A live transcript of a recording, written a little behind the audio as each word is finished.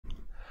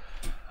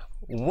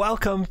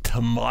Welcome to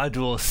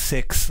Module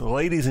 6.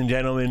 Ladies and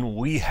gentlemen,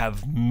 we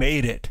have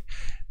made it.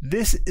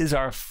 This is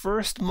our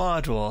first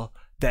module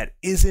that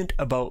isn't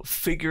about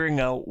figuring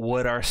out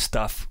what our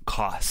stuff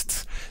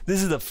costs.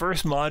 This is the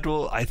first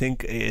module, I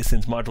think,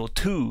 since Module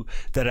 2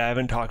 that I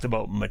haven't talked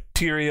about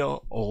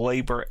material,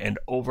 labor, and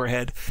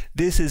overhead.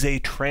 This is a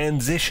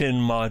transition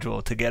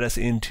module to get us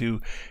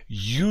into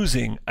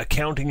using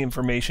accounting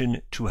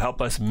information to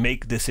help us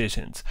make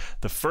decisions.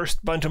 The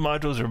first bunch of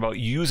modules are about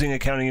using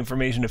accounting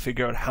information to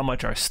figure out how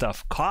much our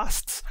stuff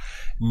costs.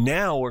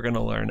 Now we're going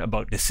to learn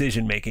about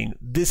decision making.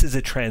 This is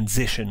a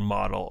transition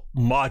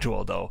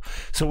module though.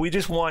 So we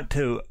just want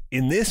to,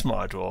 in this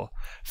module,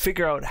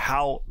 figure out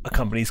how a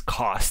company's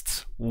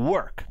costs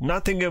work.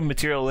 Not thinking of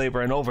material,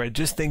 labor, and overhead,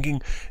 just thinking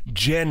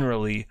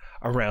generally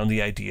around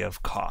the idea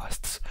of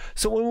costs.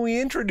 So when we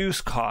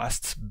introduce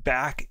costs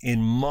back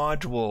in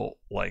module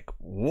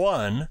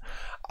 1,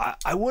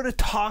 I would have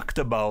talked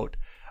about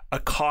a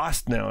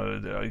cost.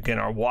 Now, again,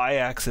 our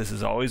y-axis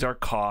is always our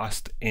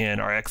cost,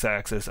 and our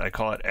x-axis, I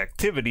call it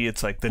activity.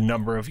 It's like the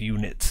number of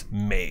units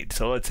made.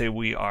 So let's say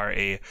we are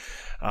a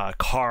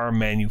car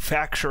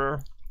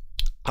manufacturer,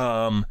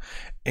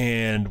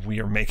 and we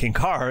are making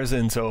cars,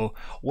 and so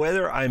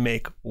whether I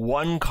make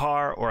 1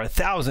 car or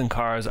 1,000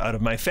 cars out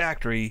of my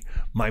factory,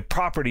 my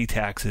property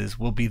taxes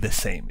will be the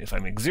same. If I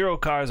make 0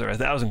 cars or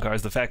 1,000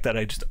 cars, the fact that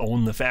I just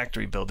own the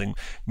factory building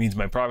means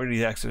my property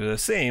taxes are the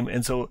same.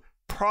 And so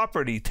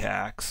property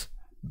tax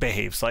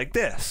behaves like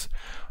this,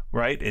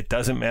 right? It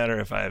doesn't matter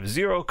if I have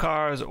 0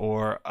 cars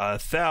or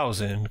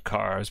 1,000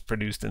 cars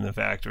produced in the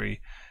factory.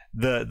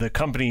 The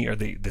company or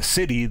the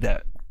city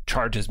that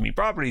charges me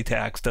property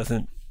tax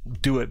doesn't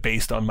do it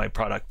based on my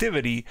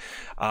productivity.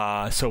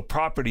 So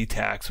property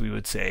tax, we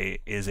would say,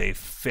 is a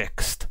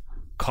fixed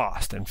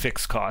cost, and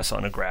fixed costs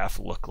on a graph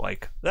look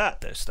like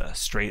that. There's a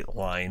straight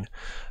line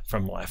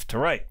from left to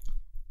right.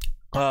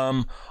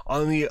 On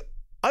the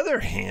other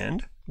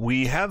hand,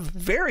 we have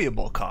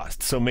variable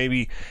costs. So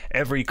maybe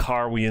every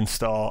car we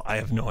install, I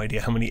have no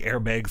idea how many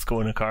airbags go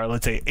in a car.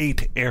 Let's say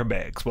 8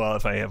 airbags. Well,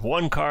 if I have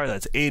 1 car,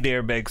 that's 8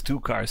 airbags, 2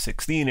 cars,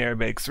 16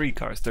 airbags, 3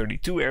 cars,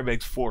 32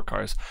 airbags, 4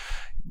 cars.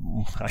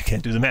 I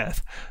can't do the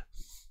math.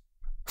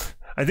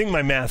 I think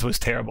my math was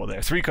terrible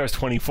there. 3 cars,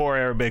 24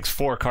 airbags,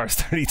 4 cars,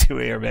 32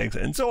 airbags,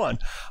 and so on.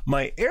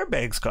 My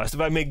airbags cost,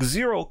 if I make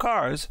 0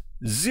 cars,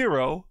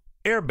 0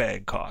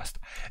 airbag cost.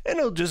 And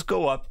it'll just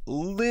go up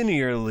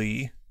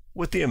linearly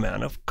with the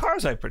amount of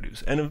cars I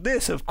produce. And if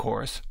this, of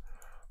course,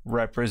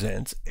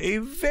 represents a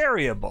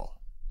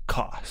variable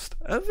cost.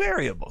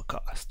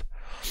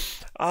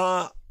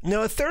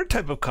 Now, a third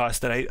type of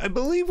cost that I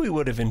believe we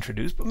would have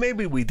introduced, but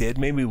maybe we did,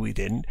 maybe we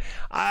didn't.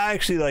 I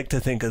actually like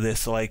to think of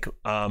this like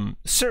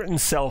certain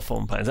cell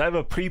phone plans. I have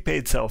a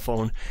prepaid cell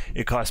phone.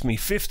 It costs me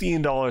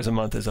 $15 a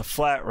month as a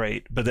flat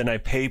rate, but then I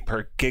pay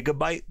per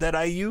gigabyte that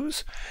I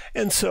use.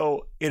 And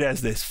so it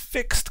has this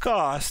fixed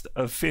cost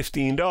of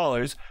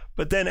 $15,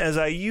 but then as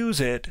I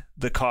use it,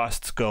 the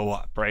costs go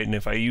up, right? And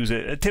if I use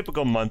it a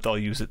typical month, I'll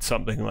use it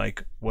something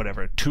like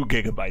whatever, 2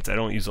 gigabytes. I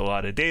don't use a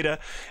lot of data,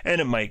 and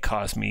it might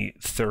cost me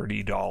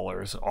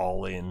 $30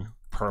 all in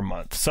per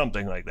month,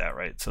 something like that,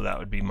 right? So that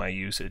would be my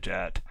usage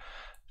at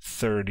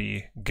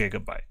 30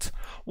 gigabytes.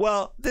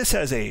 Well, this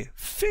has a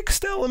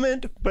fixed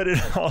element, but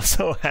it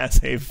also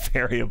has a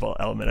variable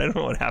element. I don't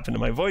know what happened to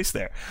my voice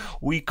there.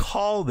 We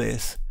call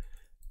this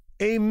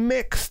a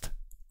mixed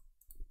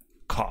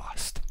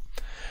cost.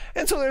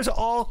 And so there's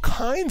all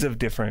kinds of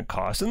different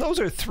costs, and those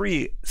are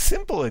 3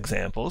 simple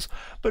examples,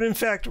 but in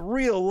fact,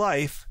 real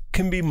life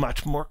can be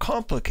much more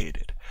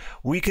complicated.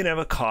 We can have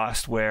a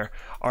cost where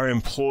our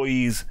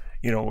employees,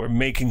 we're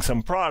making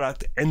some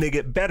product and they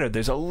get better.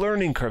 There's a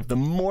learning curve. The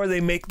more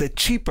they make, the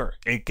cheaper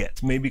it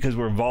gets, maybe because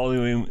we're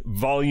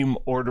volume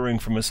ordering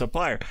from a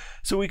supplier.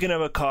 So we can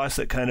have a cost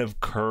that kind of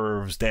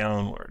curves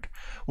downward.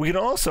 We can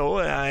also,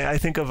 I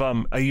think of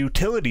a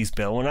utilities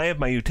bill. When I have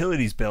my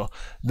utilities bill,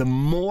 the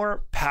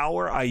more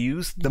power I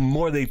use, the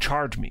more they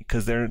charge me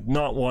because they're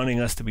not wanting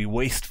us to be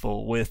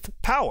wasteful with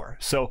power.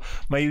 So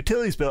my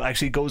utilities bill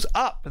actually goes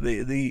up.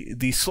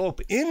 The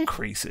slope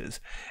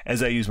increases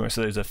as I use more.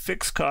 So there's a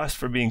fixed cost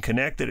for being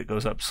connected. It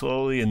goes up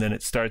slowly, and then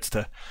it starts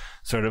to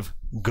sort of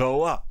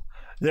go up.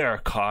 There are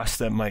costs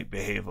that might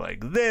behave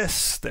like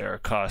this. There are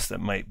costs that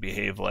might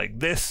behave like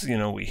this.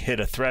 We hit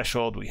a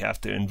threshold, we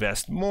have to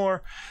invest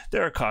more.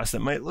 There are costs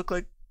that might look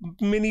like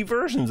mini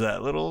versions of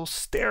that, little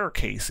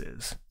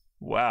staircases.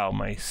 Wow,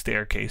 my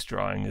staircase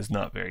drawing is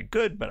not very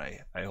good, but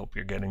I hope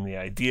you're getting the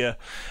idea.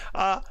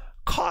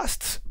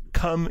 Costs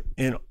come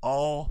in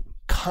all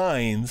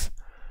kinds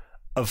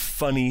of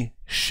funny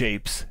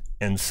shapes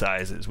and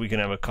sizes. We can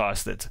have a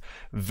cost that's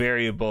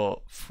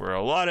variable for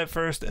a lot at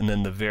first, and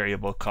then the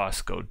variable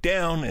costs go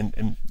down,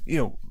 and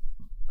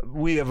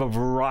we have a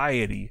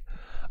variety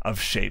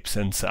of shapes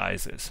and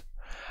sizes.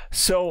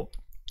 So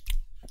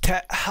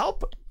to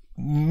help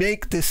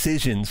make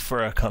decisions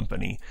for a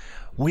company,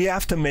 we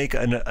have to make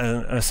an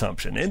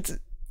assumption. It's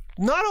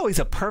not always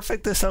a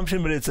perfect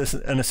assumption, but it's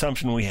an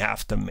assumption we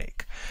have to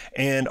make.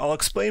 And I'll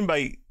explain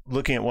by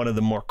looking at one of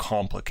the more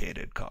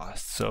complicated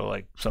costs. So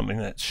like something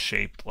that's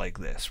shaped like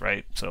this,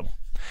 right? So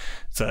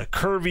it's a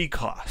curvy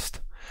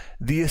cost.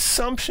 The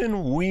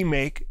assumption we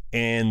make,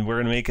 and we're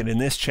going to make it in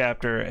this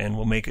chapter and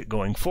we'll make it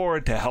going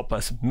forward to help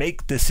us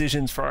make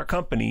decisions for our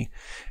company,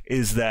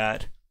 is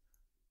that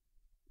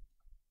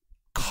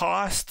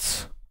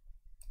costs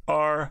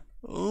are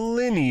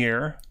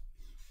linear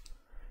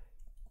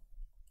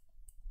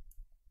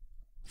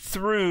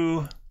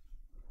through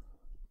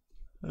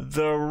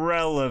the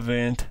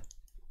relevant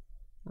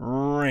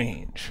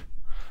range.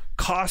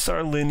 Costs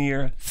are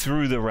linear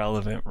through the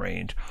relevant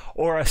range,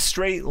 or a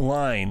straight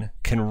line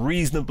can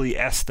reasonably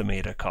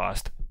estimate a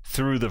cost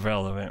through the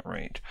relevant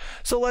range.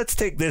 So let's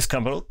take this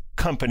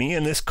company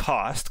and this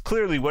cost.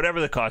 Clearly,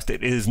 whatever the cost,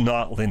 it is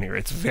not linear.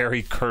 It's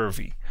very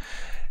curvy.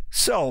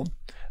 So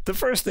the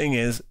first thing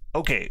is,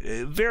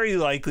 okay, very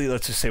likely,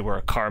 let's just say we're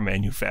a car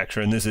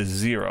manufacturer and this is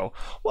 0.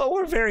 Well,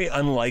 we're very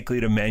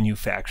unlikely to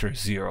manufacture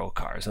 0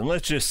 cars. And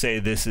let's just say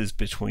this is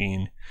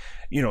between,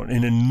 in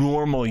a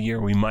normal year,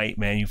 we might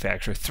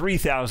manufacture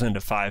 3,000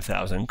 to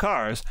 5,000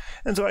 cars.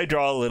 And so I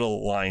draw a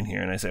little line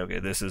here and I say, okay,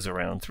 this is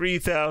around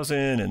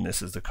 3,000 and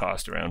this is the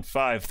cost around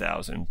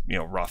 5,000,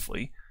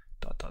 roughly. ...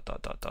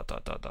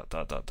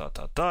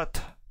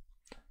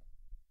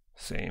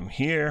 Same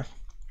here.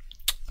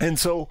 And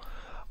so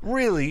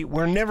really,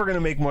 we're never going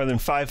to make more than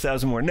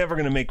 5,000. We're never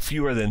going to make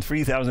fewer than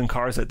 3,000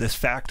 cars at this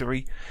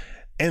factory.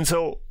 And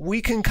so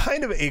we can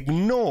kind of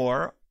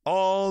ignore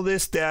all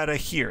this data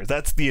here.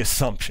 That's the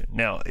assumption.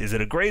 Now, is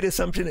it a great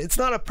assumption? It's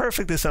not a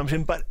perfect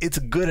assumption, but it's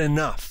good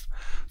enough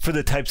for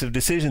the types of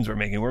decisions we're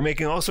making. We're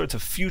making all sorts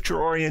of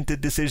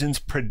future-oriented decisions,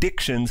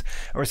 predictions.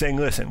 And we're saying,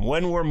 listen,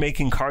 when we're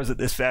making cars at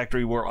this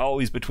factory, we're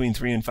always between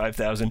 3,000 and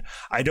 5,000.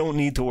 I don't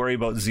need to worry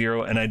about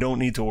 0, and I don't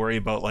need to worry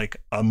about like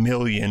 1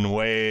 million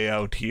way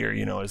out here,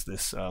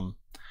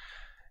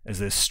 as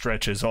this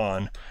stretches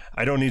on.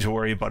 I don't need to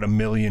worry about 1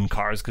 million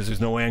cars because there's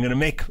no way I'm going to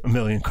make 1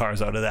 million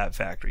cars out of that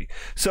factory.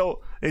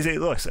 So they say,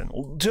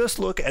 listen, just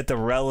look at the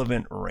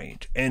relevant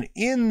range. And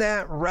in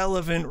that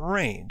relevant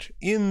range,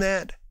 in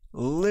that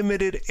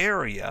limited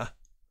area,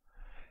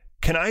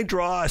 can I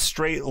draw a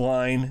straight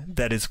line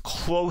that is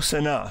close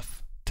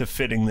enough to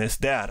fitting this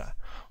data?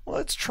 Well,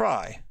 let's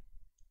try.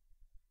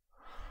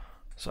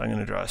 So I'm going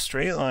to draw a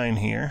straight line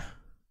here.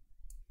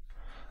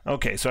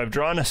 Okay, so I've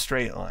drawn a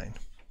straight line.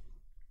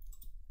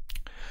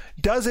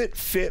 Does it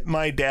fit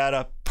my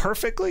data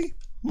perfectly?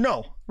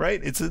 No,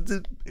 right? It's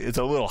a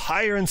little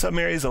higher in some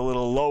areas, a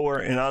little lower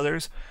in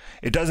others.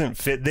 It doesn't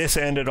fit this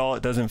end at all.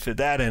 It doesn't fit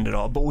that end at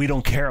all, but we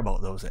don't care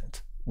about those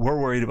ends. We're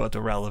worried about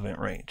the relevant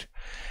range.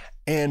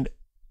 And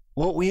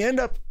what we end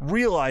up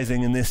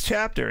realizing in this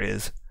chapter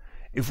is,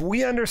 if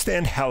we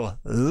understand how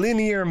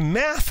linear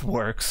math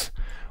works,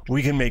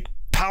 we can make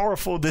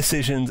powerful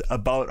decisions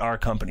about our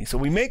company. So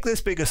we make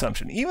this big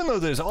assumption. Even though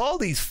there's all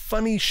these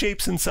funny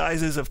shapes and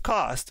sizes of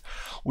cost,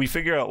 we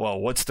figure out, well,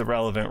 what's the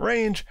relevant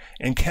range?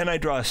 And can I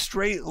draw a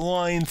straight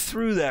line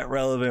through that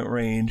relevant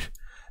range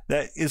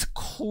that is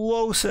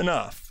close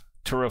enough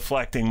to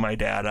reflecting my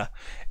data?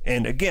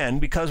 And again,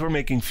 because we're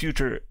making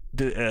future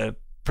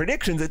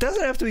predictions, it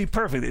doesn't have to be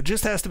perfect. It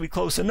just has to be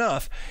close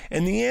enough.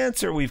 And the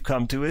answer we've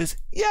come to is,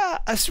 yeah,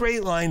 a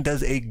straight line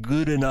does a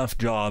good enough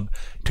job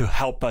to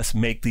help us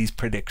make these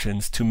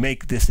predictions, to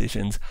make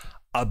decisions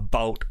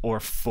about or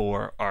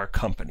for our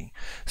company.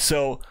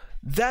 So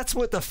that's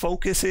what the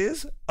focus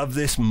is of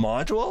this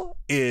module,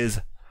 is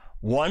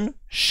 1,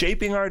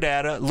 shaping our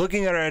data,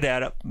 looking at our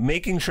data,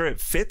 making sure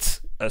it fits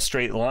a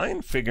straight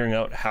line, figuring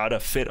out how to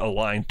fit a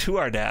line to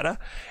our data,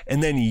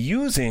 and then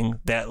using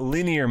that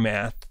linear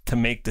math to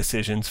make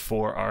decisions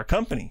for our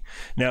company.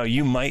 Now,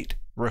 you might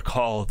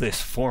recall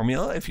this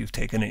formula if you've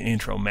taken an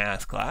intro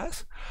math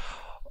class.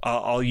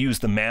 I'll use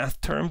the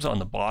math terms on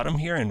the bottom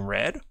here in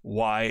red.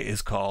 Y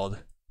is called,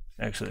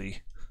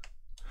 actually,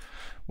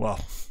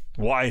 well,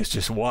 Y is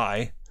just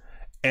Y.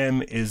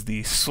 M is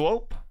the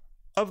slope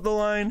of the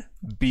line.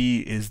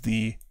 B is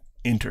the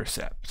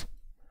intercept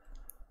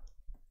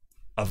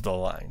of the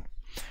line.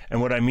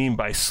 And what I mean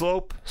by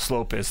slope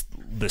is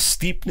the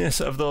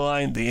steepness of the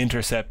line. The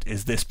intercept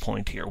is this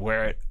point here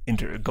where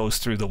it goes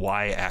through the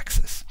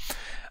y-axis.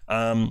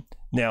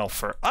 Now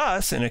for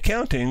us in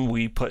accounting,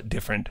 we put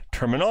different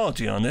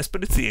terminology on this,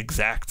 but it's the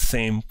exact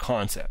same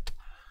concept.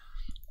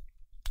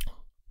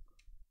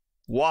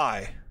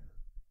 Y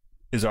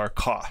is our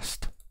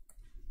cost.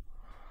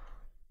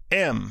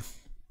 M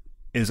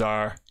is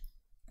our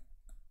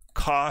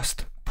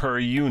cost per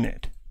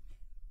unit.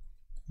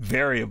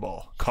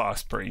 Variable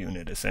cost per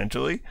unit,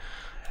 essentially.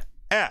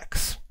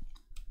 X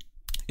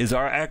is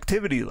our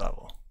activity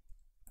level.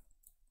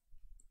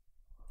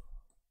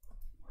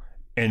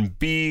 And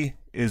B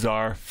is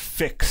our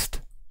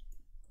fixed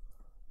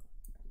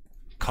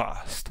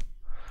cost.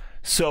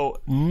 So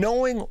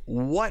knowing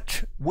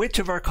which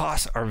of our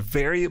costs are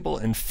variable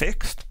and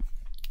fixed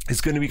is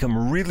going to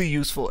become really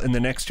useful in the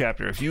next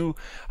chapter. If you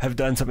have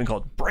done something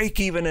called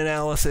break-even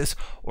analysis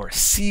or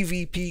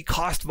CVP,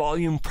 cost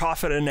volume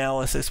profit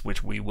analysis,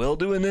 which we will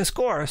do in this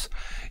course,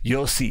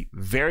 you'll see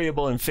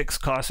variable and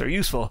fixed costs are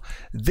useful.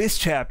 This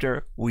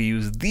chapter, we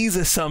use these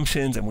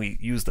assumptions and we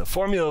use the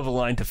formula of a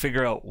line to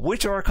figure out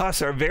which of our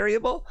costs are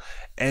variable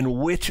and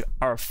which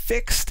are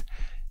fixed,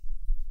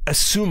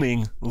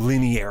 assuming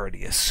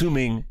linearity,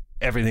 assuming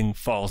everything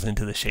falls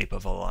into the shape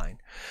of a line.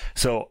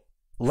 So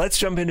let's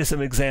jump into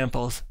some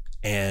examples,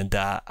 and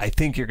I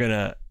think you're going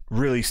to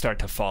really start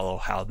to follow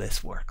how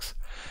this works.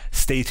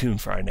 Stay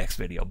tuned for our next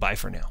video. Bye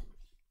for now.